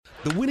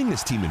The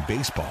winningest team in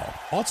baseball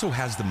also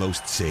has the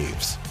most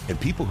saves, and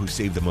people who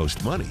save the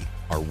most money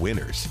are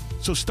winners.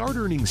 So start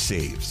earning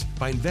saves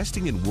by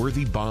investing in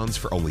worthy bonds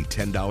for only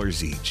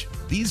 $10 each.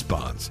 These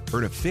bonds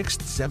earn a fixed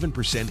 7%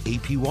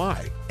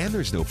 APY, and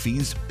there's no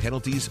fees,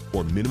 penalties,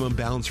 or minimum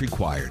balance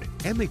required,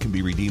 and they can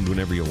be redeemed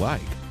whenever you like.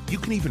 You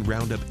can even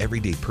round up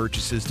everyday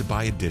purchases to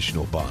buy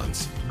additional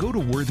bonds. Go to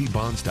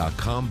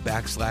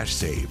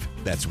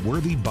worthybonds.com/save. That's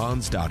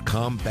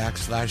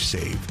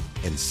worthybonds.com/save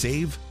and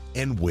save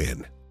and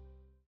win.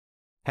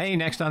 Hey,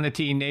 next on the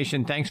T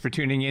Nation, thanks for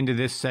tuning into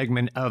this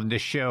segment of the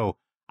show.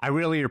 I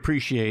really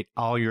appreciate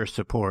all your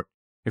support.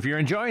 If you're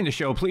enjoying the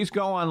show, please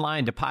go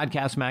online to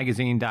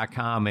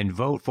podcastmagazine.com and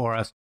vote for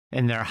us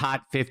in their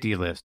Hot 50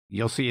 list.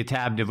 You'll see a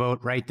tab to vote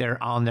right there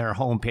on their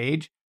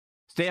homepage.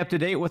 Stay up to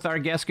date with our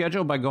guest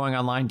schedule by going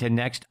online to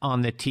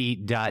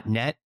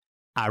nextonthet.net.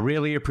 I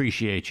really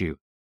appreciate you.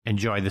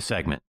 Enjoy the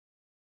segment.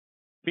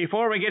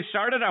 Before we get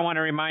started, I want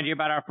to remind you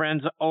about our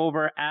friends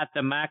over at the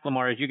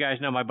Macklemore. As you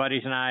guys know, my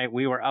buddies and I,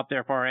 we were up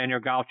there for our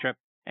annual golf trip,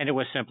 and it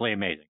was simply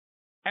amazing.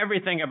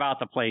 Everything about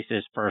the place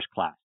is first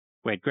class.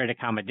 We had great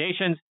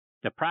accommodations.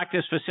 The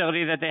practice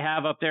facility that they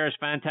have up there is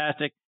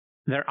fantastic.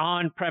 Their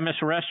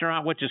on-premise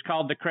restaurant, which is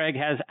called The Craig,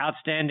 has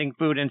outstanding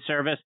food and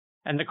service,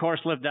 and the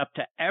course lived up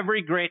to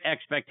every great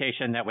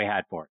expectation that we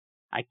had for it.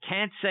 I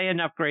can't say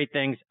enough great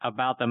things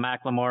about the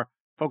Macklemore.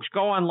 Folks,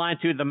 go online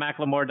to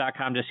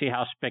themacklemore.com to see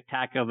how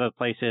spectacular the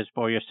place is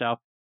for yourself.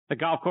 The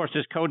golf course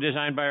is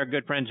co-designed by our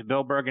good friends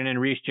Bill Bergen and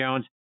Reese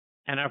Jones.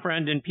 And our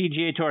friend and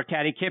PGA Tour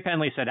caddy Kip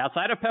Henley said,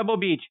 outside of Pebble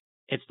Beach,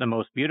 it's the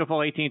most beautiful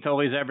 18th hole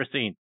he's ever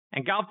seen.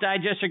 And Golf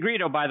Digest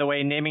agreed, by the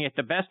way, naming it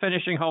the best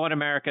finishing hole in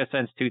America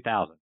since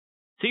 2000.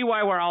 See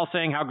why we're all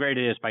saying how great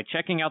it is by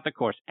checking out the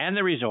course and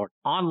the resort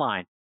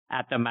online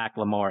at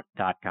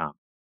themacklemore.com.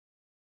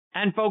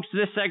 And folks,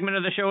 this segment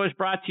of the show is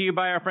brought to you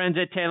by our friends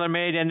at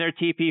TaylorMade and their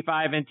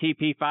TP5 and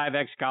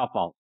TP5X golf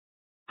balls.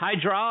 High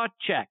draw,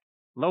 check.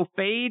 Low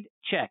fade,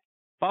 check.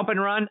 Bump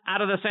and run,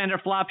 out of the center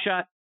flop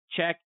shot,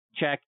 check,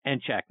 check,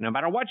 and check. No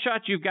matter what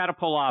shot you've got to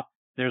pull off,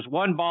 there's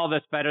one ball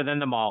that's better than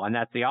them all, and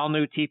that's the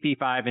all-new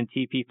TP5 and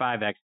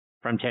TP5X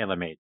from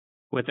TaylorMade.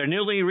 With their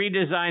newly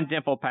redesigned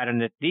dimple pattern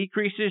that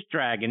decreases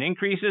drag and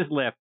increases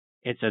lift,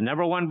 it's the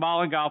number one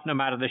ball in golf no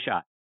matter the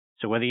shot.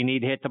 So whether you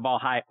need to hit the ball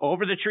high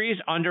over the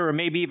trees, under, or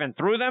maybe even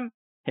through them,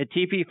 hit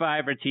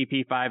TP5 or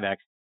TP5X,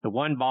 the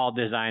one ball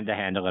designed to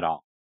handle it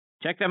all.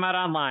 Check them out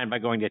online by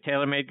going to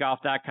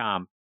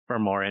TaylorMadeGolf.com for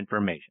more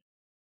information.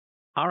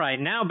 All right,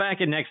 now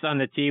back at Next on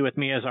the Tee with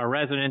me as our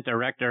resident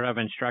director of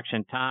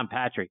instruction, Tom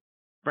Patri.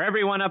 For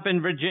everyone up in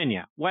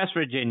Virginia, West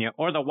Virginia,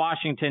 or the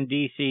Washington,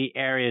 D.C.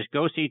 areas,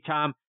 go see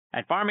Tom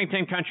at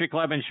Farmington Country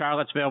Club in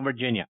Charlottesville,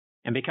 Virginia,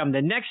 and become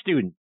the next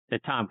student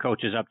that Tom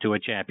coaches up to a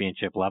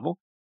championship level.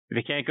 If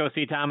you can't go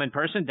see Tom in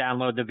person,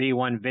 download the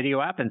V1 video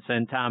app and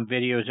send Tom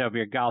videos of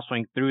your golf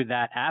swing through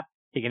that app.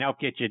 He can help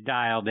get you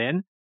dialed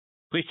in.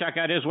 Please check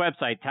out his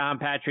website,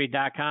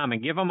 tompatri.com,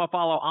 and give him a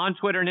follow on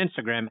Twitter and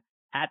Instagram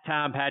at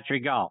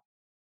TomPatriGolf.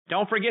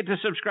 Don't forget to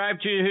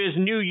subscribe to his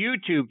new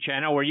YouTube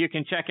channel where you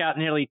can check out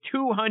nearly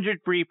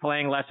 200 free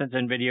playing lessons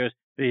and videos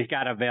that he's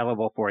got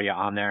available for you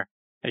on there.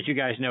 As you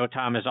guys know,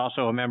 Tom is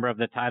also a member of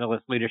the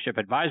Titleist Leadership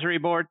Advisory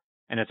Board,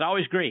 and it's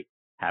always great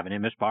having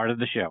him as part of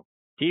the show.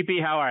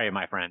 TP, how are you,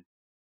 my friend?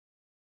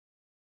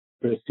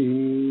 Pretty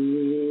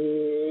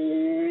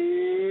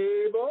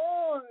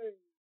boy.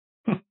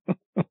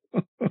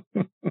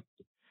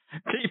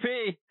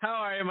 TP, how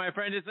are you, my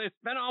friend? It's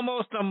been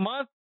almost a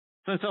month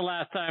since the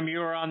last time you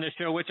were on the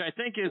show, which I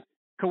think is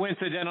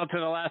coincidental to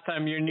the last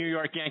time your New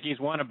York Yankees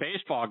won a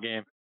baseball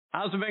game.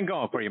 How's it been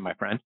going for you, my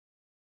friend?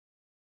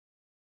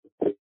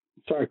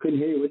 Sorry, I couldn't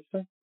hear you. What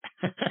did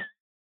you say?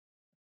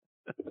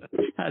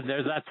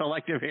 There's that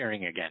selective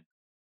hearing again.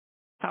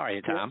 How are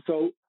you, Tom?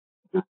 So,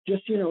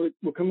 just,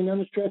 we're coming down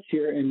the stretch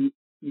here, and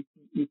you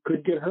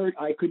could get hurt.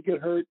 I could get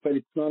hurt, but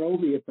it's not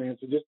over yet, man.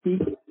 So just be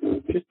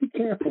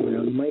careful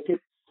now. You might get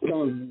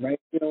stung, right?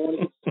 You don't want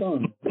to get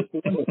stung. Just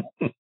remember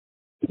that.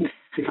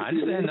 I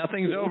understand.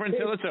 Nothing's over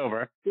until it's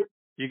over.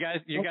 You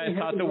guys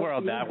taught the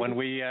world that when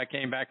we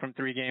came back from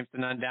 3 games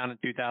to none down in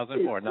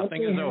 2004.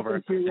 Nothing is over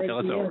until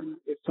it's over.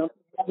 If something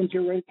happens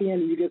to you right at the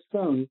end and you get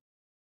stung,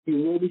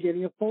 you will be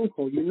getting a phone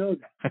call. You know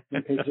that.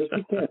 Okay, just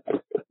be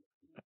careful.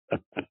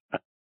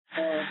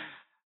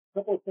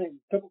 Couple of things,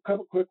 couple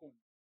quick ones.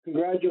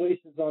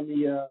 Congratulations on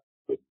the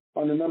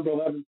number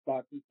 11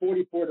 spot from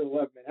 44 to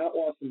 11. How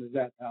awesome is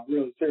that, pal?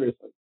 Really,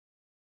 seriously.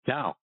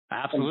 No,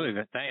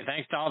 absolutely.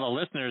 Thanks to all the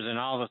listeners and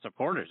all the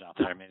supporters out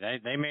there. I mean,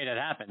 they made it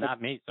happen,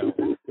 not me. So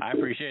I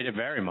appreciate it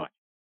very much.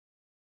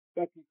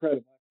 That's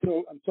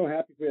incredible. I'm so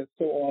happy for you. It's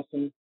so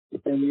awesome.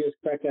 And we just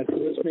crack that.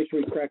 Let's make sure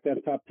we crack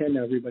that top 10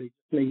 now, everybody.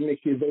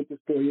 Make sure you vote this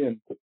boy in.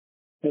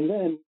 And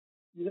then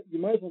you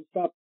might as well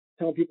stop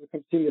telling people to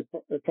come see me at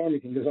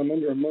Farmington because I'm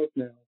under a month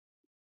now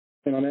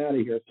and I'm out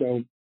of here.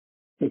 So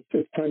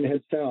it's time to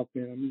head south,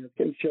 man. I mean, it's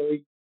getting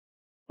chilly.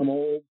 I'm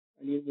old.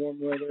 I need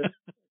warm weather.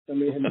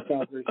 Somebody heading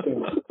south very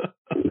soon.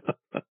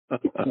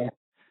 Yeah.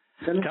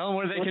 Tell them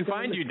where they can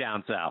find you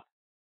down south.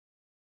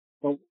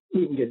 Well,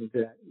 we can get into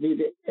that.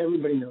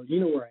 Everybody knows. You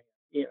know where I am.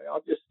 You know,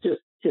 I'll just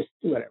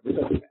whatever. It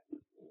doesn't matter.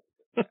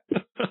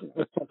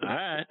 Let's talk All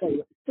right.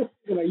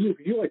 about you,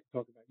 because you like to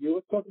talk about you.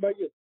 Let's talk about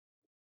you.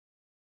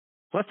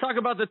 Let's talk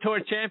about the Tour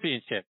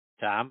Championship,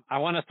 Tom. I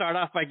want to start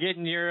off by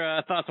getting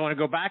your thoughts. I want to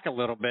go back a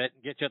little bit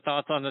and get your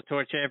thoughts on the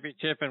Tour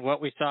Championship and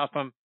what we saw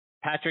from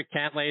Patrick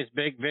Cantlay's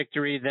big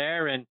victory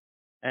there. And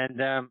I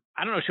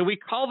don't know, should we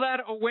call that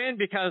a win?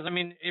 Because, I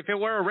mean, if it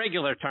were a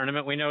regular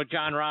tournament, we know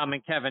Jon Rahm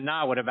and Kevin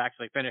Na would have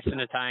actually finished in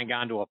a tie and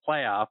gone to a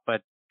playoff.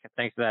 But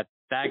thanks to that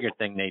staggered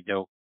thing they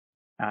do,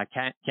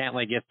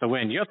 Cantlay gets the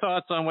win. Your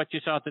thoughts on what you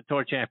saw at the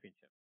Tour Championship?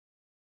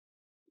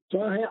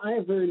 So I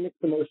have very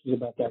mixed emotions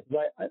about that.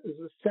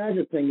 The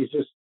staggered thing is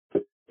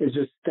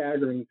just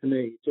staggering to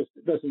me.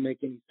 It doesn't make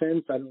any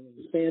sense. I don't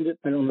understand it.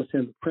 I don't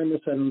understand the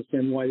premise. I don't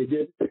understand why they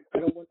did it.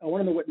 I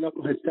want to know what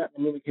knucklehead sat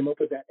in the room and came up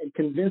with that and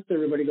convinced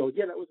everybody. Go,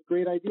 yeah, that was a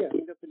great idea. I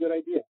think that's a good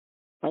idea.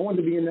 I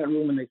wanted to be in that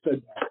room when they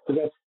said that. So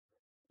that's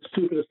the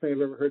stupidest thing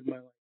I've ever heard in my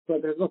life. But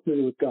it has nothing to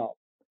do with golf.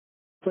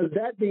 But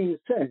that being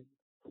said,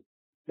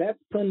 that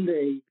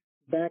Sunday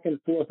back and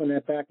forth on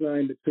that back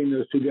nine between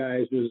those two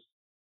guys was,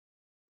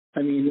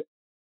 I mean,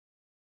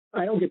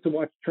 I don't get to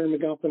watch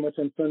tournament golf that much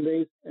on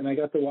Sundays, and I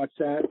got to watch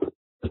that.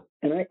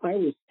 And I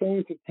was so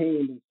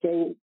entertained and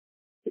so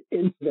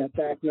into that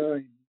back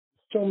nine.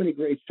 So many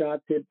great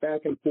shots hit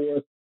back and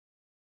forth.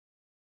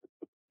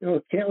 You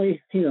know, Cantlay,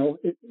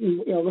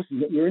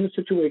 listen, you're in a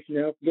situation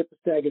now, forget the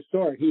staggered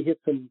start. He hit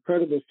some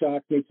incredible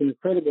shots, made some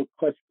incredible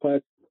clutch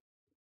putts.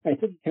 I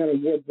think he kind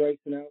of wore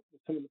Bryson out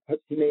with some of the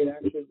putts he made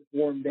actually just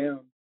warmed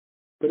down.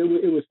 But it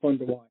was fun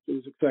to watch. It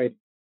was exciting.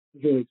 It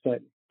was really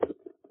exciting.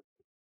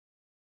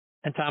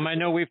 And Tom, I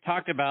know we've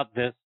talked about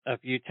this a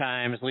few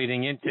times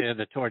leading into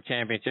the Tour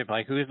Championship,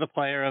 like who's the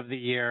player of the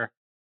year,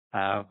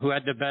 who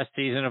had the best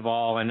season of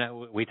all. And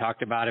we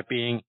talked about it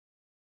being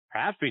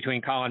perhaps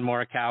between Colin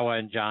Morikawa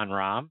and Jon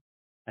Rahm.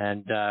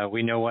 And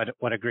we know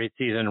what a great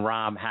season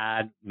Rahm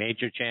had,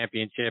 major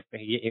championship.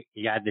 He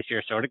had this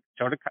year, sort of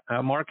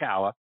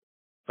Morikawa.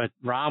 But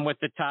Rahm with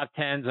the top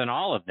tens and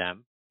all of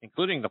them,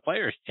 including the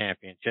Players'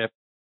 Championship,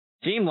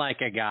 seemed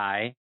like a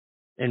guy,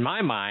 in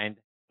my mind,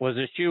 was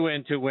a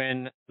shoo-in to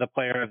win the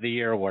Player of the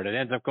Year award. It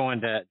ends up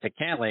going to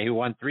Cantlay, who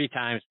won 3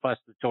 times plus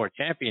the Tour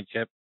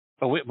Championship.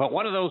 But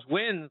one of those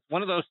wins,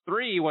 one of those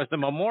 3 was the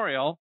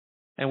Memorial,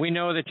 and we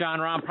know that Jon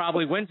Rahm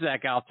probably wins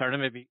that golf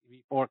tournament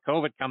before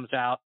COVID comes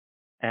out,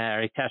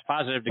 or he tests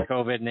positive to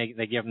COVID, and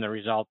they give him the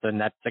result, and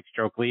that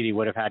 6-stroke lead he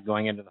would have had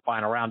going into the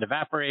final round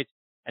evaporates,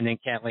 and then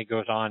Cantlay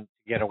goes on to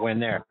get a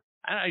win there.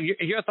 I don't know,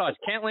 your thoughts?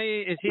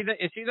 Cantlay, is he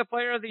the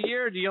Player of the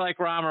Year, or do you like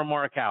Rahm or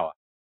Morikawa?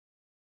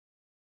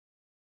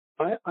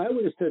 I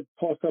would have said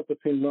toss up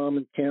between Rahm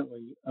and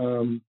Cantlay,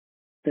 and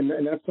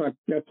that's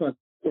not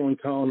throwing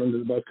Colin under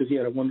the bus because he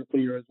had a wonderful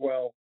year as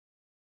well.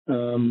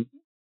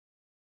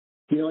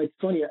 It's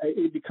funny.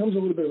 It becomes a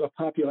little bit of a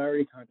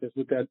popularity contest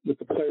with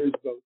the players'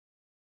 vote.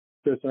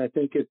 And I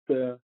think if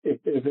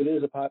it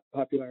is a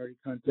popularity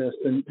contest,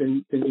 then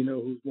you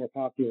know who's more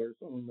popular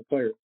on the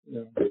players.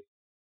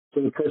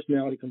 So the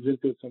personality comes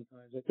into it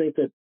sometimes. I think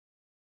that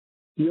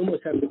you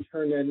almost have to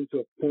turn that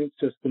into a point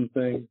system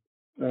thing.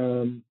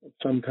 Of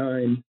some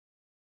kind,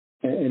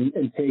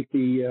 and take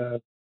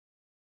the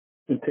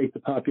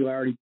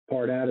popularity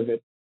part out of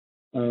it.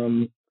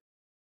 I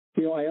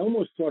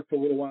almost thought for a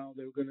little while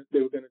they were going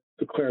to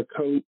declare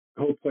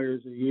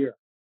co-players of the year.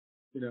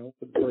 For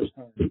the first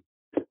time.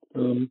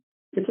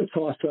 It's a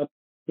toss up.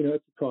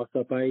 It's a toss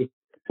up. Obviously,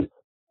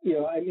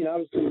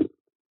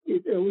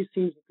 it always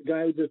seems that the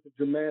guy who does the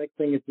dramatic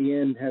thing at the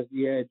end has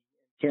the edge.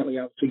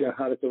 Cantlay obviously got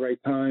hot at the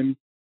right time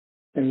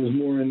and was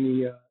more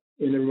in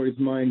everybody's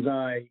mind's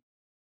eye,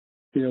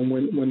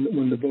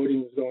 when the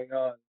voting was going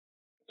on.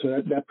 So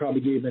that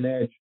probably gave an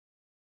edge.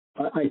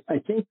 I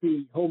think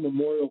the whole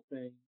Memorial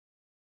thing,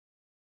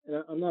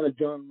 and I'm not a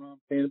Jon Rahm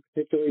fan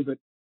particularly, but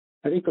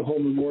I think the whole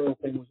Memorial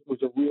thing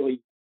was a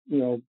really,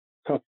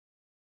 tough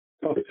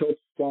pill to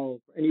swallow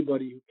for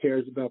anybody who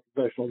cares about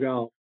professional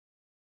golf.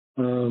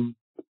 That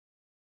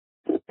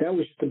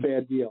was just a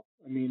bad deal.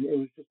 I mean, it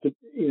was just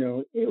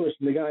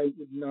the guy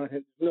would not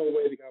have, no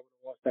way the guy would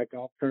have lost that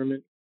golf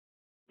tournament.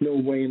 No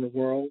way in the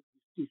world.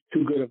 He's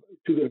too good of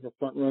a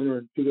front runner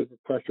and too good of a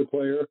pressure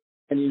player.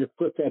 And you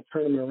flip that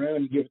tournament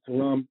around, you give it to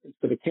Rahm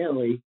instead of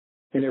Cantlay,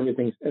 and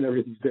everything's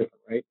different,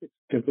 right? It's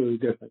completely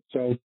different.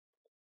 So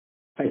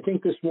I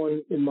think this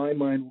one, in my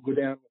mind, will go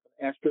down with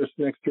an asterisk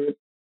next to it.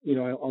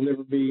 I'll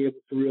never be able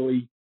to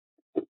really.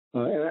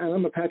 And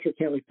I'm a Patrick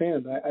Cantlay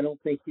fan. But I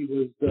don't think he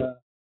was.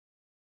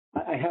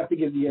 I have to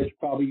give the edge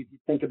probably if you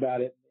think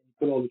about it and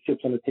put all the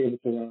chips on the table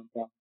to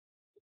Rahm.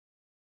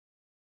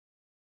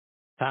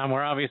 Tom,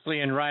 we're obviously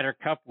in Ryder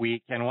Cup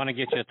week and want to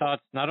get your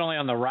thoughts not only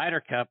on the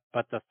Ryder Cup,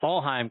 but the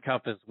Solheim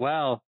Cup as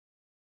well.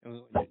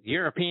 The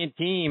European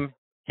team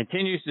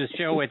continues to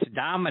show its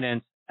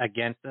dominance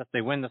against us. They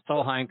win the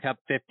Solheim Cup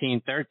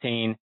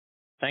 15-13,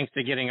 thanks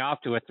to getting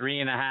off to a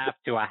 3.5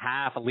 to a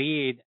half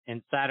lead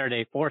in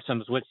Saturday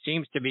foursomes, which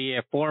seems to be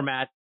a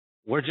format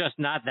we're just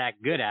not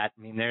that good at.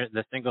 I mean,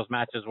 the singles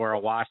matches were a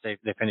wash. They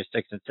finished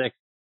 6-6.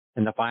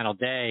 in the final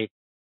day.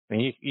 I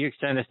mean, you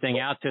extend this thing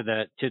out to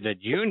the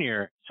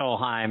junior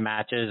Solheim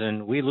matches,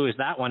 and we lose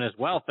that one as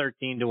well,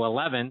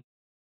 13-11,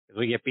 because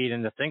we get beat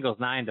in the singles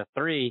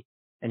 9-3.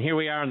 And here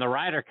we are in the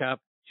Ryder Cup.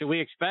 Should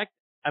we expect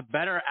a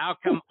better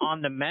outcome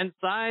on the men's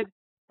side,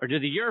 or do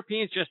the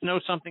Europeans just know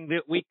something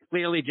that we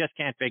clearly just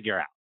can't figure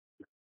out?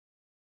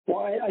 Well,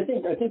 I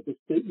think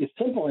the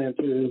simple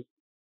answer is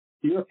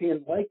the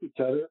Europeans like each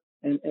other,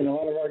 and a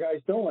lot of our guys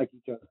don't like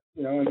each other.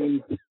 You know, I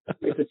mean,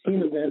 it's a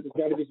team event. There's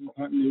got to be some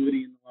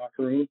continuity in the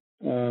locker room.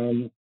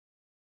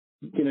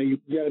 You know, you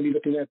got to be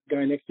looking at the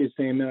guy next to you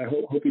saying, "Man, I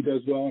hope he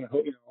does well, and I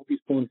hope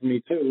he's pulling for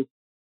me too."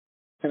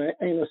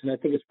 And listen, I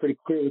think it's pretty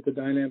clear with the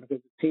dynamic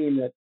of the team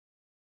that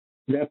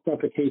that's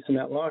not the case in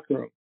that locker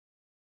room.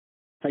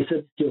 I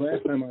said to you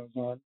last time I was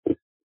on,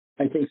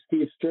 I think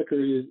Steve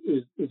Stricker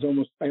is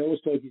almost, I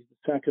almost feel like he's the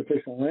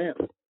sacrificial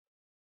lamb.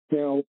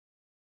 Now,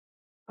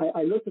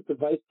 I looked at the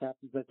vice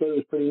captains. I thought it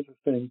was pretty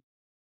interesting.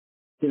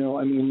 You know,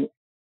 I mean,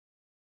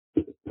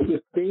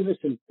 with Davis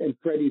and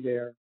Freddie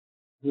there,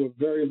 who are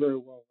very, very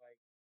well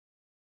liked,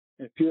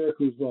 and Furyk,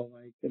 who's well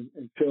liked,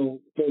 and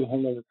Phil's a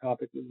whole other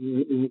topic.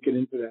 We won't get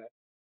into that.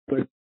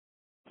 But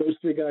those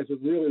three guys are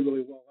really,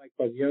 really well liked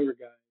by the younger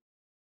guys.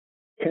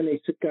 Can they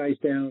sit guys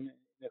down in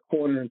the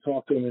corner and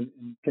talk to them,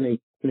 and can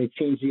they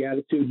change the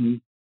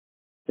attitude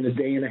in a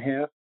day and a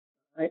half?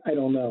 I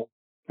don't know.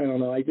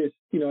 I just,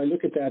 I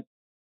look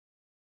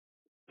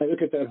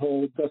at that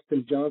whole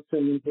Dustin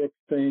Johnson Brooks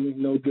thing,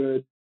 no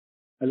good.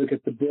 I look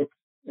at the Brooks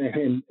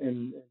and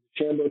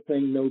Shambo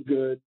thing, no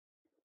good.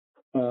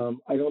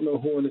 I don't know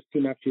who on this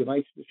team actually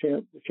likes the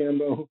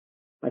Shambo.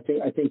 I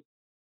think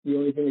the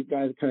only thing the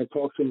guy that kind of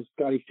talks to him is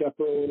Scotty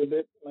Scheffler a little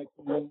bit, like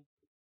him.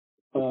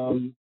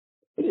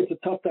 But it's a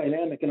tough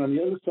dynamic. And on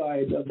the other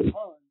side of the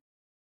pond,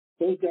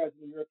 those guys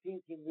in the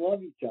European team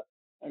love each other.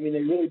 I mean,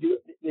 they really do.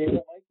 They don't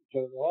like each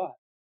other a lot.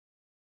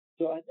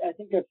 So I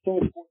think that's so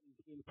important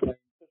in team play,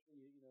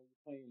 especially you're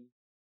playing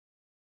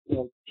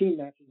team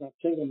matches, not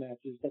single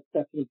matches.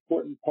 That's an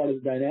important part of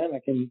the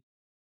dynamic. And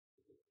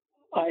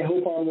I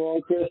hope I'm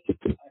wrong, Chris.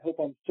 I hope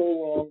I'm so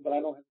wrong, but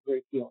I don't have a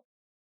great feeling.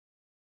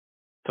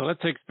 So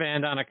let's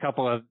expand on a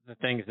couple of the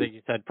things that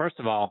you said. First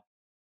of all,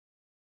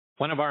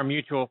 one of our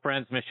mutual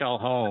friends, Michelle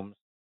Holmes,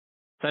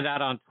 said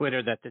out on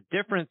Twitter that the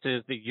difference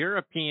is the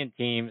European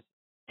teams,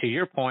 to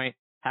your point,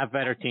 have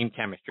better team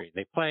chemistry.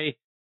 They play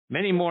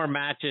many more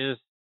matches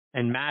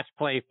and match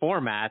play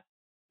formats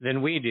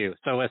than we do.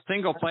 So a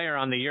single player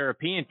on the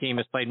European team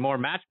has played more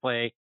match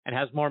play and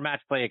has more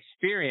match play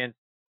experience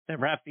than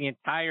perhaps the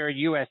entire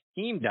U.S.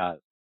 team does.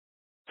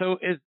 So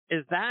is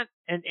that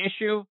an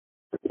issue?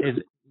 Is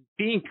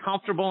being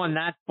comfortable in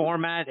that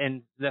format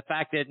and the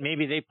fact that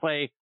maybe they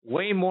play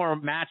way more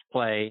match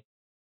play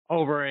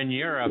over in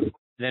Europe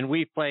than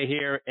we play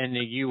here in the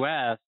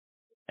U.S.,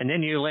 and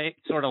then you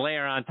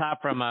layer on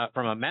top from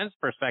a men's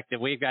perspective,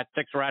 we've got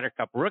 6 Ryder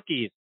Cup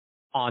rookies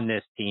on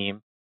this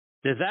team.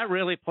 Does that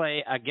really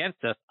play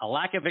against us? A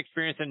lack of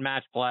experience in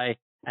match play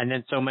and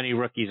then so many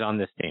rookies on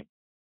this team?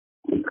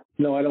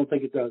 No, I don't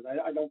think it does.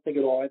 I don't think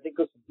at all. I think,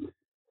 listen,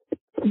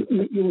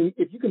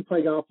 if you can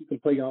play golf, you can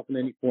play golf in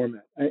any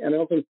format. And I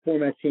don't think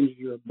format changes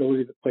your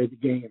ability to play the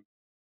game.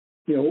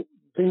 The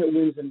thing that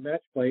wins in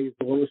match play is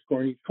the lowest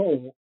score in each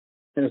hole.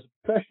 And as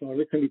a professional,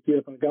 every time you tee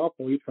up on a golf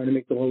hole, you're trying to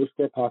make the lowest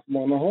score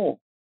possible on the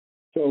hole.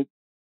 So,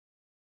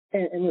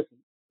 and listen,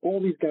 all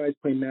these guys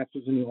play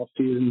matches in the off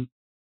season.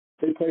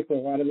 They play for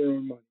a lot of their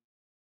own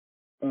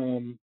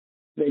money.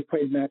 They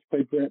played match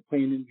play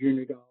playing in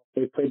junior golf.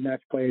 They played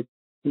match play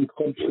in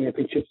club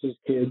championships as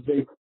kids.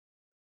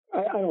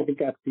 I don't think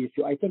that's the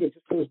issue. I think it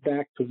just goes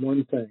back to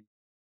one thing.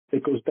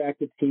 It goes back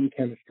to team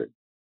chemistry.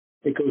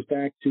 It goes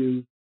back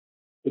to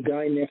the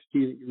guy next to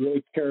you that you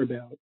really care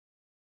about,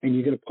 and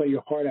you're going to play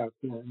your heart out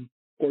for him,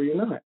 or you're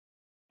not.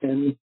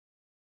 And,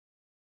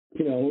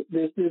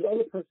 there's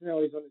other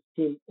personalities on this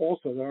team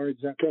also that aren't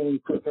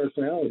exactly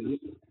personalities.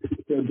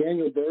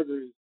 Daniel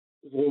Berger is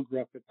a little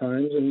gruff at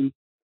times. I mean,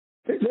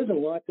 there's a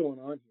lot going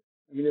on here.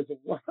 I mean,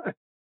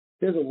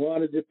 there's a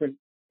lot of different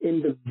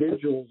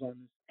individuals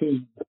on this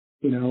team.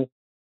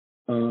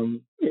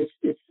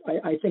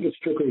 I think it's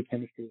strictly a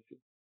chemistry issue.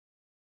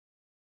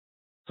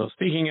 So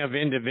speaking of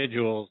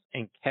individuals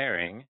and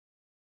caring,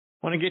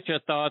 I want to get your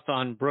thoughts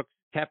on Brooks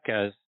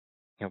Koepka's.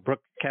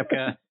 Brooks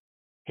Koepka,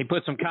 he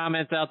put some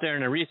comments out there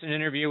in a recent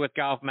interview with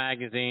Golf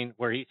Magazine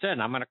where he said,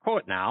 and I'm going to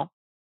quote now,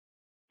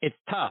 "It's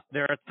tough.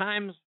 There are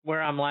times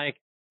where I'm like,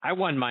 I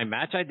won my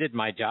match. I did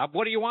my job.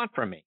 What do you want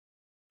from me?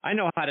 I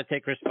know how to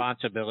take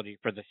responsibility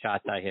for the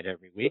shots I hit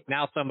every week.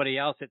 Now somebody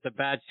else hits a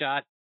bad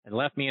shot and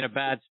left me in a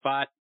bad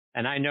spot,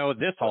 and I know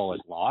this hole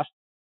is lost.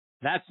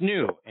 That's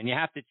new, and you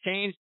have to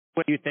change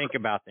what you think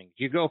about things.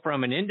 You go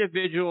from an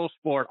individual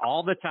sport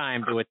all the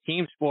time to a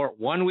team sport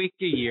 1 week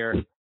a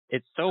year.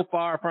 It's so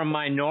far from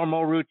my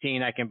normal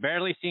routine. I can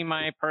barely see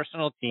my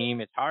personal team.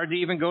 It's hard to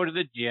even go to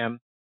the gym."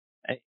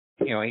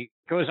 He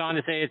goes on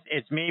to say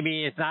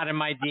it's not in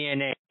my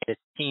DNA.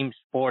 It's team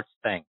sports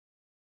thing.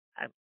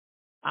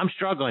 I'm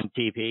struggling,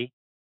 TP.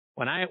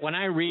 When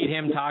I read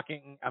him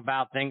talking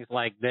about things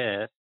like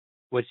this,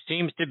 which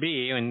seems to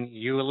be, and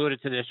you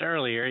alluded to this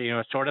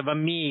earlier, sort of a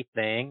me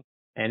thing,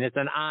 and it's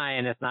an I,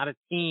 and it's not a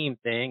team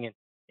thing. And,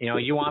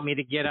 you want me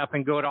to get up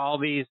and go to all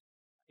these,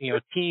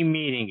 team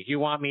meetings. You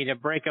want me to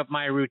break up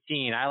my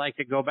routine. I like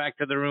to go back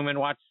to the room and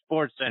watch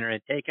Sports Center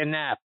and take a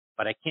nap,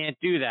 but I can't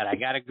do that. I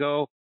got to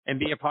go and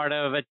be a part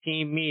of a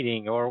team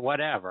meeting or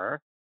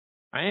whatever,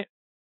 right?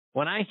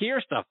 When I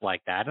hear stuff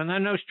like that, and I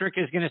know Strick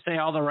is going to say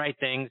all the right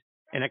things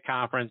in a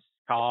conference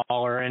call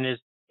or in his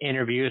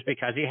interviews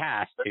because he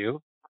has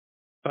to,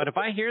 but if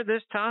I hear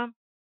this, Tom,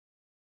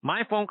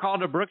 my phone call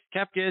to Brooks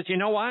Koepka is, you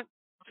know what?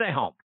 Stay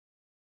home.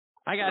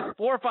 I got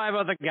 4 or 5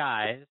 other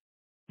guys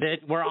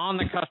that were on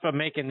the cusp of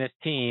making this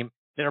team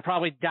that are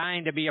probably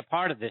dying to be a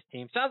part of this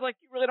team. Sounds like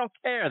you really don't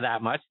care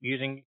that much,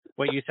 using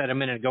what you said a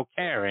minute ago,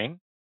 caring.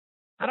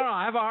 I don't know.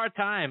 I have a hard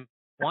time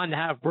wanting to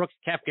have Brooks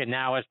Koepka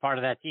now as part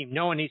of that team,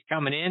 knowing he's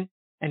coming in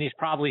and he's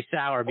probably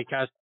sour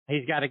because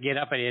he's got to get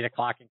up at 8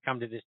 o'clock and come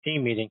to this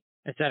team meeting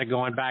instead of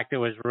going back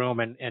to his room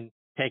and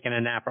taking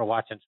a nap or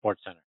watching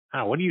Sports Center. I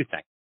don't know. What do you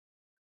think?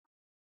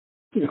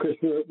 Chris,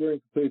 we're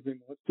in complete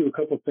agreement. Let's do a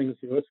couple of things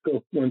here. Let's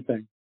go one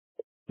thing.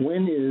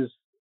 When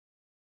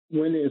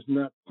is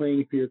not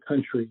playing for your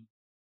country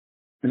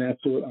an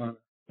absolute honor?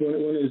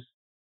 When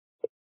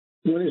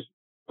is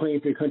playing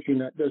for your country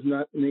does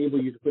not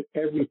enable you to put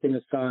everything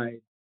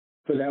aside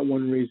for that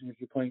one reason if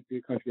you're playing for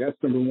your country? That's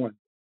number one.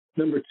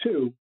 Number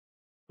two,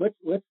 let's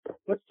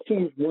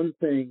change one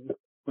thing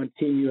on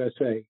Team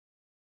USA.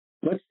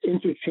 Let's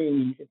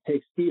interchange and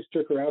take Steve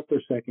Stricker out for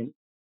a second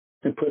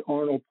and put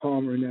Arnold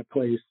Palmer in that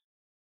place.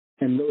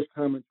 And those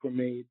comments were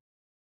made.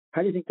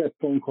 How do you think that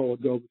phone call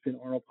would go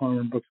between Arnold Palmer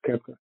and Brooks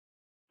Koepka?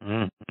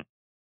 Mm-hmm.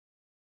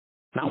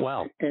 Not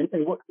well. And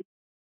what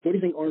do you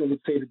think Arnold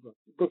would say to Brooks?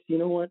 Brooks, you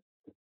know what?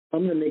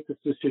 I'm going to make this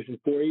decision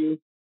for you.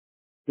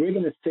 We're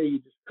going to say you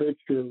just hurt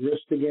your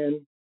wrist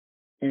again,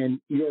 and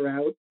you're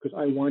out because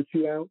I want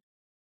you out.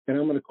 And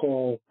I'm going to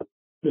call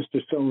Mr.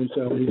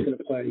 So-and-so, and he's going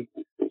to play.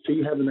 So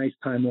you have a nice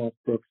time off,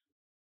 Brooks.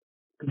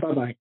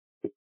 Bye-bye.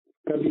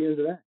 That'd be the end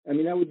of that. I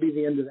mean, that would be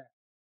the end of that.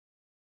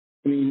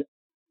 I mean,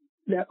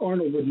 that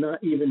Arnold would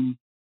not even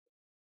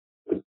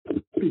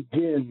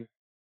begin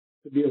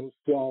to be able to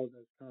swallow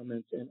those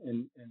comments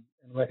and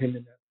let him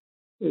in there.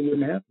 It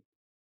wouldn't happen.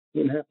 It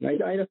wouldn't happen.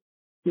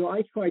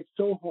 I tried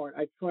so hard.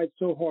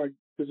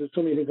 Because there's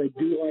so many things I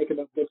do like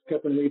about Brooks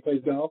Koepka and when he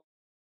plays golf.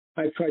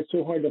 I tried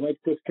so hard to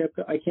like Brooks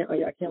Koepka. I can't like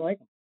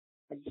him.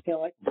 I just can't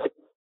like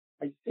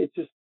him.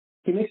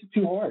 He makes it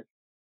too hard.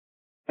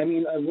 I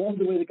mean, I love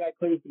the way the guy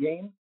plays the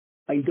game.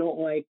 I don't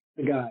like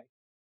the guy.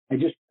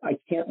 I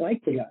can't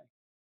like the guy.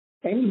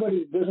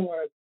 Anybody that doesn't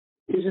want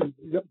to, is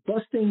just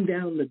busting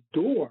down the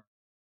door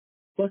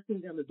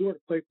to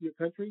play for your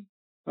country.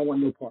 I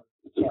want no part.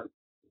 Sorry.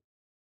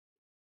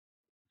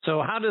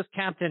 So how does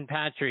Captain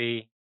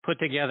Patri put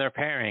together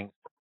pairings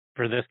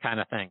for this kind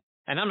of thing?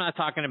 And I'm not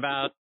talking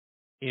about,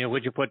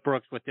 would you put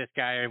Brooks with this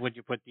guy or would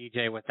you put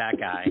DJ with that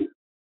guy?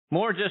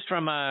 More just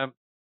from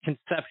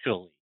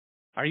conceptually.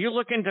 Are you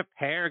looking to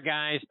pair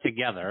guys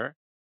together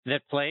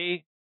that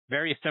play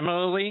very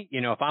similarly?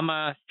 If I'm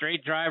a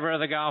straight driver of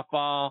the golf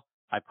ball,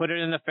 I put it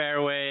in the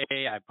fairway,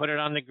 I put it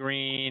on the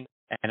green,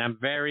 and I'm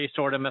very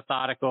sort of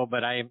methodical,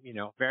 but I'm,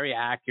 very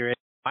accurate.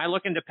 Am I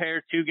looking to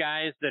pair 2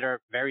 guys that are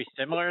very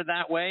similar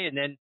that way? And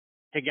then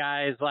to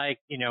guys like,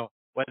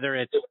 whether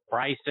it's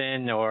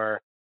Bryson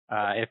or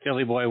if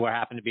Philly Boy were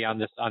happen to be on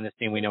this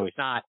team, we know he's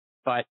not,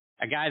 but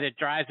a guy that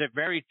drives it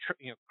very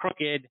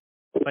crooked,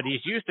 but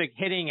he's used to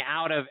hitting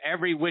out of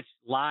every which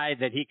lie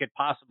that he could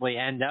possibly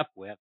end up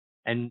with.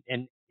 And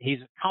he's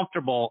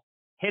comfortable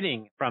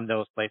hitting from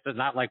those places,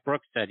 not like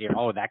Brooks said here,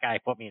 oh, that guy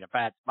put me in a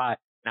bad spot.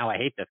 Now I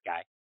hate this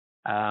guy.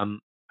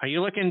 Are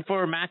you looking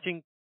for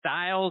matching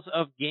styles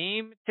of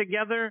game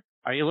together?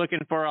 Are you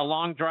looking for a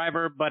long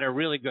driver but a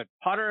really good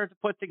putter to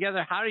put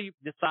together? How do you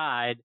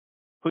decide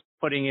who's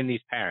putting in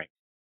these pairings?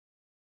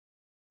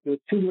 There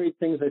were 2 great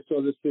things I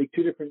saw this week,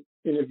 2 different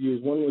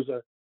interviews. One was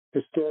a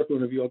historical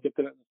interview. I'll get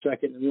to that in a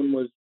second. And one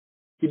was,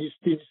 did you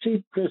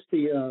see, Chris,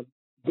 the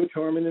Butch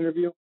Harmon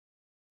interview?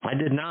 I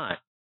did not.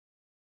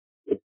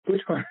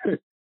 Butch Harmon,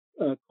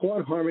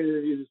 Claude Harmon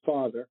interviewed his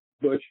father,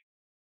 Butch,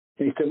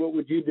 and he said, what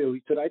would you do?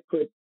 He said, I'd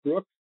put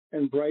Brooks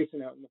and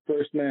Bryson out in the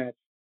first match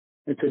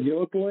and said, you know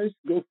what, boys?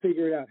 Go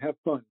figure it out. Have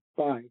fun.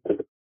 Bye.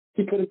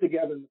 He put it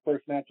together in the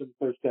first match of the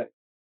first day.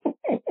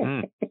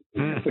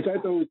 Which I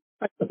thought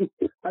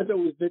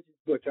was vintage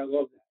Butch. I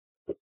love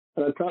that.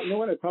 And I thought, you know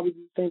what? I'd probably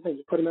do the same thing.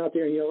 Just put them out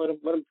there and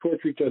let them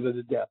torture each other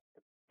to death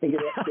and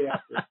get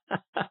after.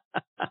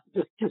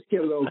 Just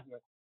get it over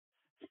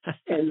with.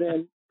 And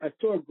then I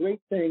saw a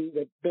great thing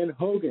that Ben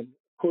Hogan,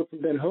 quote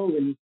from Ben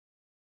Hogan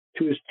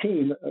to his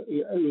team.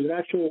 It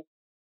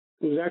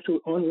was actually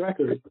on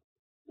record.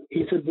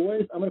 He said,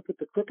 "Boys, I'm going to put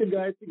the crooked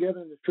guys together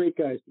and the straight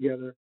guys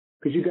together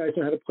because you guys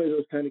know how to play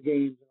those kind of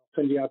games. And I'll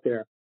send you out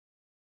there."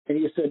 And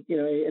he said,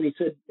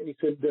 he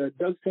said,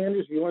 Doug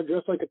Sanders, if you want to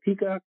dress like a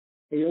peacock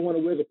and you don't want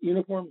to wear the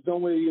uniforms,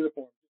 don't wear the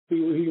uniform. Just be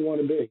who you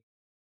want to be.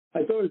 I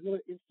thought it was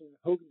really interesting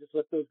that Hogan just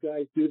let those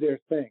guys do their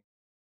thing.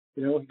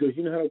 He goes,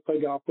 you know how to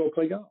play golf, go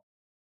play golf.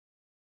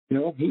 You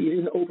know, he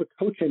didn't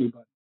overcoach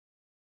anybody.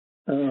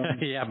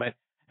 Yeah, but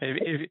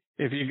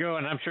if you go,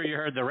 and I'm sure you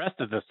heard the rest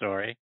of the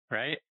story,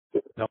 right?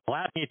 The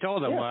last thing he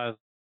told him was,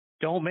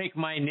 "Don't make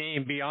my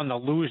name be on the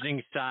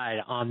losing side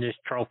on this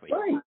trophy."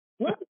 Right.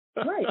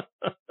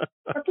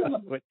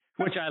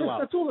 Which I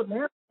love. That's all that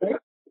matters, right?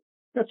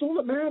 That's all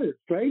that matters,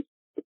 right?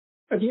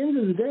 At the end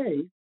of the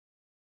day,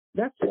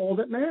 that's all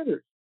that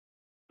matters.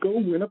 Go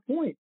win a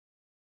point.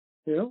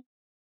 You know,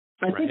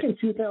 I think in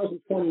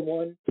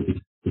 2021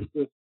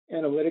 with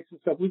analytics and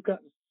stuff, we've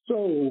gotten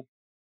so,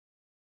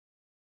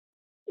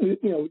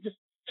 just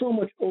so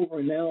much over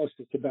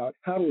analysis about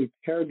how do we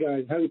pair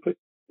guys, how do we put.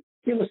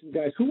 Hey, listen,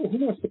 guys, who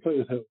wants to play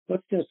with who?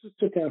 Let's just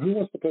sit down. Who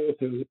wants to play with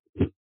who?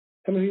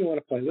 How many of you want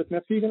to play with? And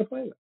that's who you're going to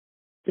play with.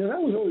 You know,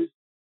 that was always,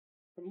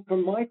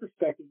 from my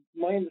perspective,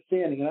 my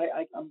understanding.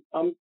 And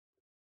I'm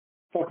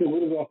talking a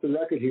little bit off the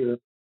record here.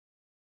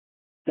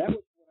 That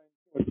was what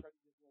I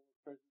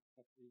enjoyed.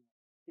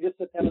 He just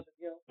sat down and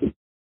said,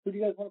 who do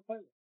you guys want to play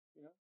with?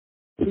 You know,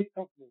 who are you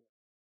comfortable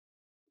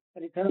with?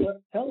 And he kind of let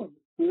them tell them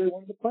who they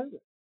wanted to play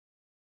with.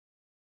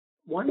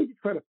 Why did you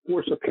try to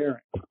force a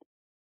pairing?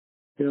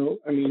 You know,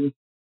 I mean,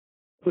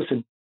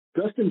 listen,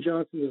 Dustin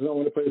Johnson does not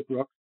want to play with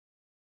Brooks.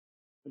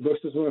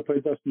 Brooks doesn't want to play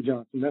with Dustin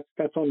Johnson.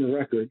 That's on the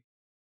record.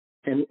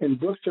 And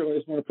Brooks certainly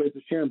doesn't want to play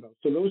with DeChambeau.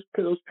 So those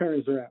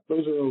pairings are out.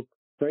 Those are over,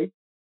 right?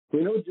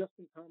 We know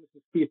Justin Thomas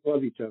and Steve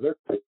love each other.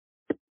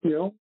 You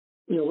know,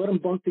 let them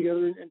bunk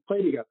together and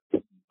play together.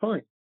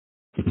 Fine.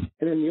 And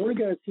then the only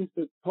guy that seems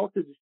to talk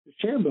to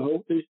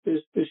DeChambeau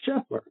is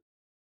Scheffler.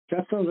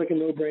 That sounds like a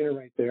no-brainer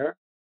right there.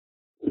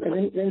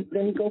 And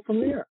then go from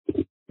there.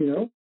 You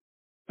know,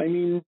 I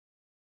mean,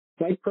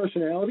 like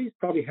personalities,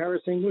 probably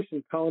Harris English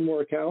and Colin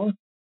Morikawa.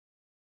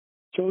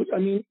 So I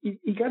mean,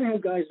 you got to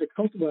have guys that are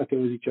comfortable out there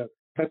with each other.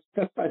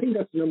 I think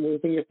that's the number one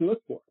thing you have to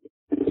look for.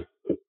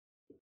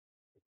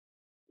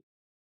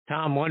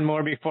 Tom, one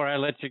more before I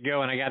let you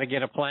go, and I got to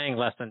get a playing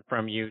lesson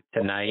from you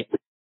tonight.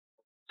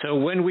 So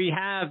when we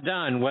have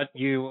done what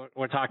you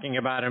were talking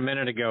about a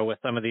minute ago with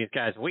some of these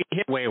guys, we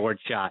hit a wayward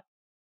shot,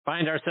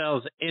 find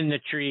ourselves in the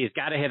trees,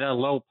 got to hit a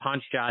low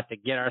punch shot to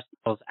get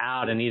ourselves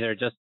out and either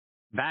just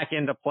back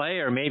into play,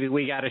 or maybe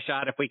we got a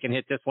shot if we can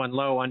hit this one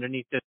low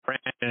underneath this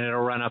branch and it'll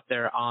run up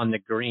there on the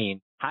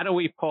green. How do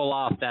we pull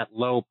off that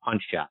low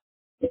punch shot?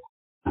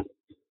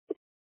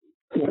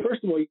 Well,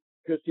 first of all,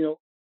 because,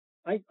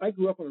 I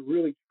grew up on a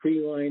really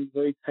tree-lined,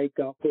 very tight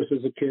golf course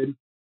as a kid.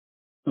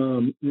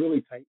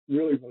 Really tight,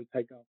 really, really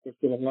tight golf course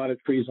with a lot of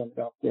trees on the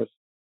golf course.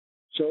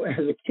 So as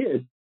a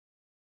kid,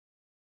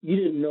 you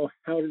didn't know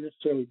how to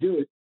necessarily do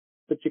it,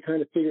 but you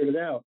kind of figured it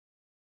out.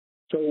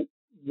 So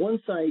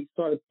once I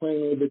started playing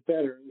a little bit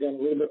better and got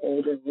a little bit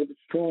older and a little bit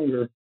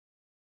stronger,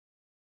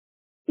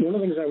 one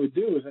of the things I would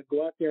do is I'd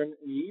go out there in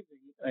the evening,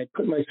 I'd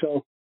put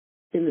myself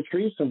in the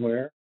tree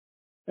somewhere,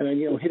 and I'd,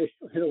 hit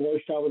a low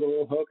shot with a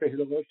little hook, or hit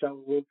a low shot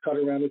with a little cut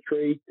around the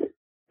tree,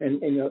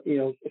 and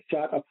a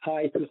shot up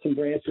high through some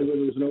branches where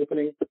there was an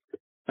opening.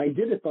 I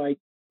did it by,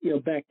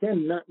 back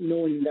then, not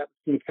knowing that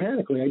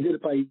mechanically. I did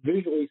it by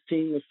visually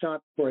seeing the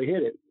shot before I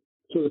hit it.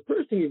 So the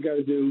first thing you've got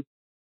to do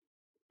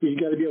is you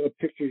got to be able to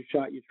picture the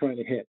shot you're trying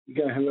to hit. You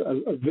got to have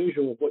a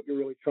visual of what you're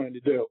really trying to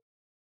do.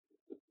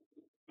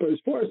 But as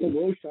far as the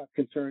low shot's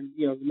concerned,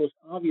 the most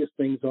obvious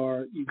things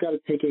are you've got to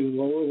take a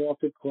lower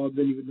lofted club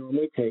than you would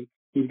normally take.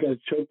 You've got to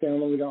choke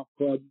down on the golf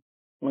club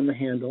on the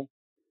handle.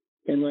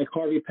 And like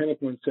Harvey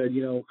Penick once said,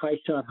 high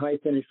shot, high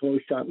finish, low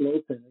shot, low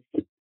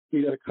finish.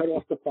 You got to cut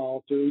off the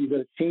follow through. You got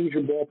to change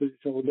your ball position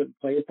a little bit and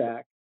play it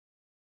back.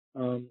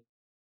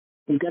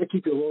 You've got to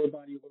keep your lower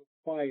body a little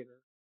quieter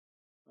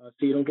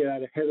so you don't get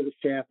out ahead of the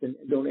shaft and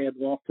don't add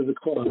loft to the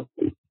club.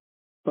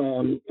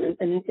 And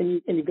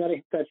you've got to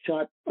hit that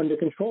shot under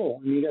control.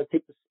 And you got to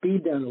take the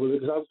speed down a little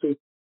bit because obviously,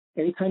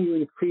 anytime you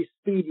increase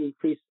speed, you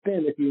increase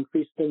spin. If you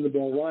increase spin, the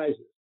ball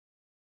rises.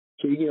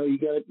 So you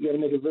got to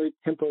make a very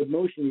tempoed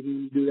motion even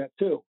when you do that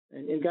too.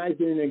 And guys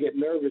get in there, get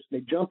nervous, and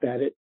they jump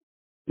at it.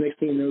 Next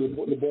thing you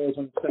know, the ball's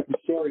on the second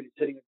story, it's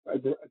hitting a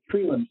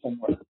tree limb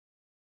somewhere.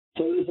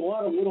 So there's a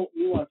lot of little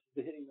nuances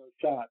to hitting those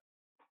shots.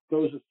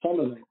 Those are some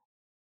of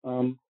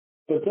them.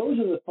 But those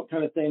are the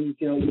kind of things,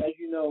 as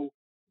you know,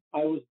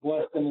 I was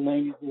blessed in the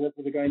 90s to work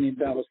with a guy named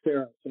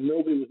Ballesteros, so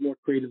nobody was more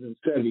creative than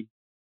Seve.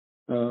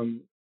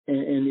 And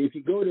if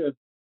you go to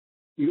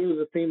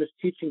the famous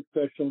teaching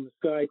special in the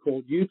sky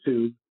called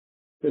YouTube,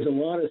 there's a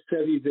lot of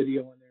Seve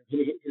video on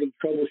there hitting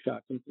trouble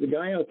shots. And for the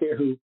guy out there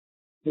who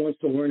wants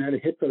to learn how to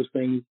hit those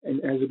things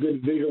and has a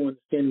good visual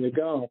understanding of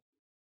golf,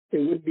 it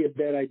wouldn't be a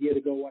bad idea to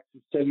go watch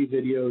some Seve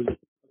videos of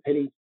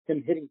hitting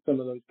some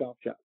of those golf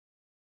shots.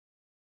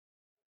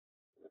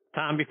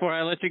 Tom, before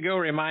I let you go,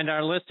 remind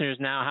our listeners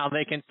now how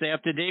they can stay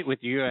up to date with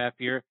you. If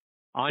you're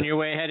on your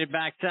way headed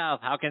back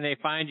south, how can they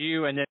find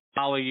you and then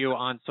follow you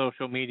on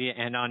social media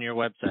and on your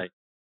website?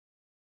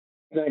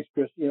 Thanks,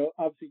 Chris.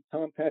 Obviously,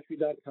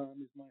 tompatri.com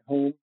is my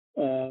home,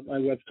 my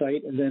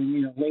website, and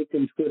then,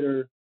 LinkedIn,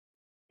 Twitter,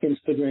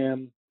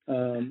 Instagram.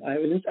 I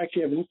have an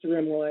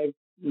Instagram live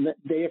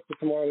day after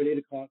tomorrow at 8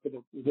 o'clock with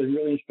a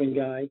really interesting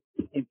guy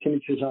named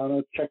Timmy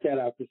Chisano. Check that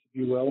out, Chris, if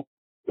you will.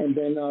 And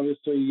then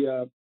obviously,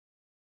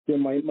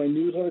 my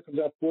newsletter comes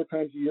out 4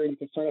 times a year. You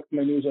can sign up for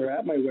my newsletter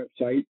at my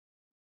website.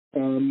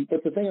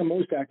 But the thing I'm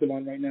most active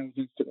on right now is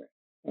Instagram.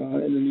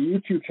 And then the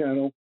YouTube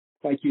channel,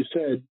 like you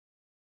said,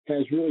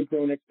 has really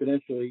grown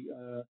exponentially.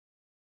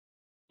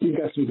 You've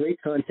got some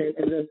great content.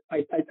 And then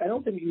I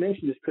don't think you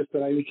mentioned this, Chris,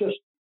 but I was just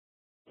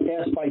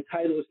asked by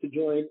Titleist to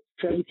join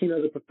 17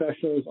 other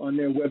professionals on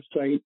their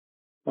website,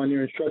 on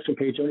their instruction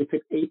page. I only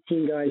picked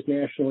 18 guys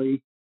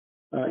nationally,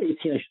 18,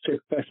 I should say,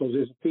 professionals.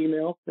 There's a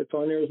female that's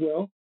on there as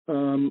well,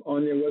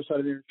 on their website,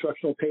 on their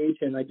instructional page.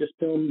 And I just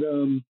filmed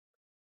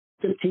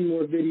 15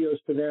 more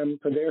videos for them,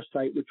 for their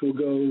site, which will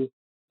go,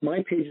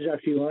 my page is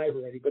actually live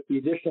already, but the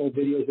additional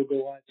videos will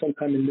go live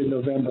sometime in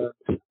mid-November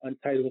on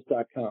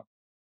Titleist.com.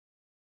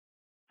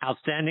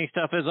 Outstanding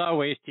stuff as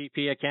always,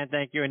 TP. I can't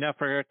thank you enough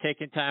for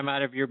taking time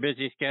out of your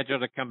busy schedule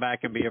to come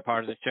back and be a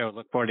part of the show.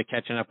 Look forward to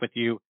catching up with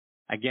you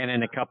again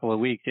in a couple of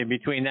weeks. In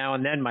between now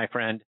and then, my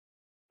friend,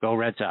 go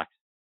Red Sox.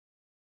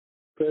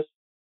 Chris,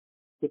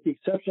 with the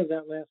exception of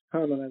that last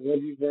comment, I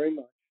love you very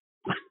much.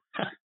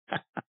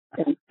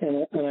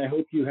 and I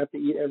hope you have to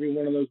eat every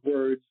one of those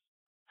words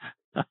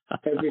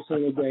every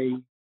single day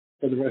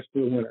for the rest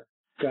of the winter.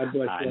 God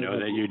bless you. I know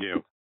that you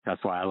do.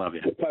 That's why I love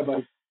you.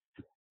 Bye-bye.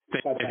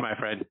 Thanks, my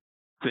friend.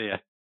 See ya.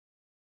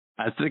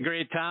 That's the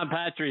great Tom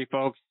Patri,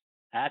 folks,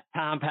 at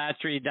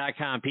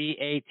tompatri.com.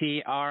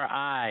 Patri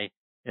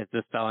is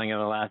the spelling of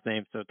the last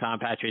name. So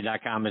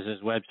tompatri.com is his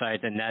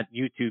website, and that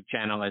YouTube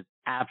channel is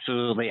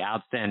absolutely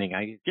outstanding.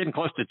 He's getting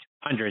close to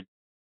 200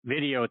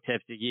 video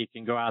tips that you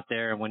can go out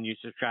there, and when you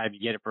subscribe, you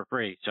get it for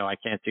free. So I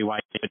can't see why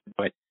you couldn't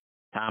do it.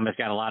 Tom has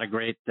got a lot of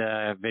great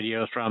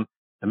videos from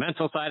the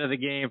mental side of the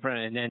game,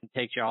 and then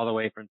takes you all the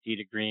way from tee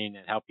to green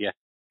and help you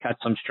cut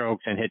some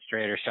strokes and hit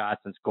straighter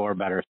shots and score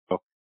better. So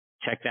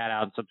check that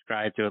out and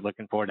subscribe to it.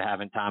 Looking forward to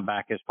having Tom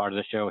back as part of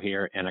the show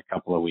here in a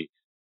couple of weeks.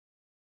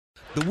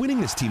 The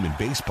winningest team in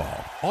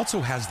baseball also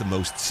has the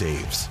most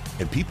saves,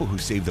 and people who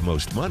save the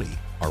most money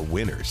are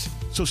winners.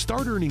 So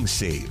start earning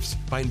saves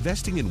by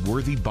investing in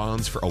worthy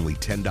bonds for only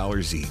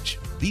 $10 each.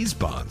 These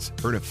bonds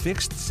earn a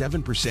fixed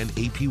 7%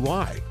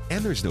 APY,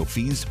 and there's no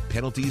fees,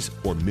 penalties,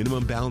 or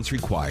minimum balance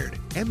required,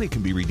 and they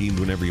can be redeemed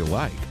whenever you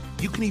like.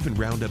 You can even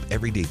round up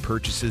everyday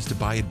purchases to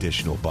buy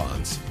additional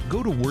bonds.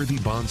 Go to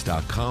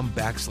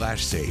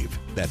worthybonds.com/save.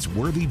 That's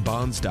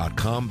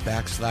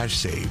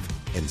worthybonds.com/save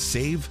and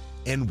save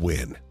and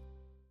win.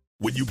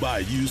 When you buy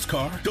a used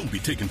car, don't be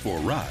taken for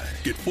a ride.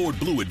 Get Ford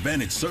Blue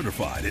Advantage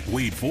certified at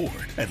Wade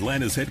Ford,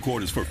 Atlanta's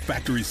headquarters for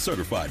factory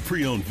certified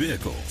pre-owned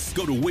vehicles.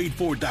 Go to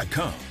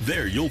wadeford.com.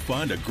 There you'll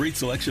find a great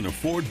selection of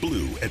Ford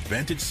Blue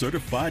Advantage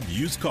certified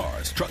used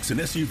cars, trucks, and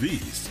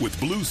SUVs. With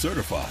Blue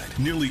certified,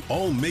 nearly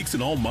all makes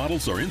and all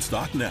models are in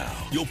stock now.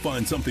 You'll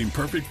find something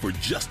perfect for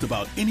just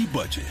about any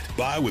budget.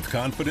 Buy with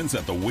confidence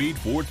at the Wade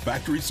Ford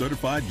factory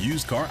certified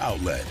used car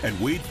outlet at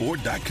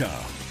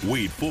wadeford.com.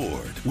 Wade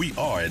Ford, we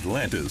are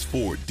Atlanta's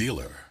Ford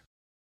dealer.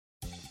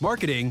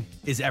 Marketing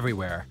is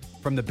everywhere.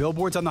 From the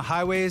billboards on the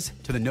highways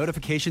to the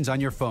notifications on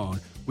your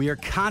phone, we are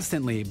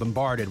constantly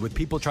bombarded with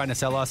people trying to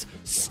sell us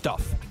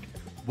stuff.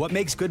 What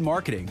makes good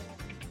marketing?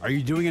 Are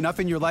you doing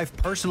enough in your life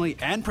personally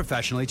and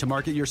professionally to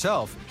market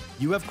yourself?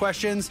 You have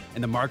questions,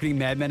 and the Marketing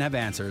Madmen have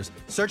answers.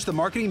 Search the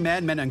Marketing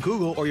Madmen on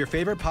Google or your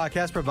favorite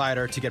podcast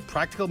provider to get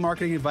practical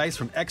marketing advice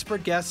from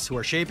expert guests who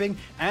are shaping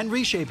and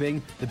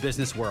reshaping the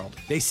business world.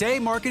 They say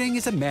marketing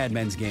is a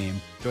madman's game.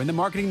 Join the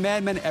Marketing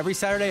Madmen every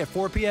Saturday at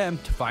 4 p.m.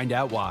 to find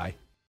out why.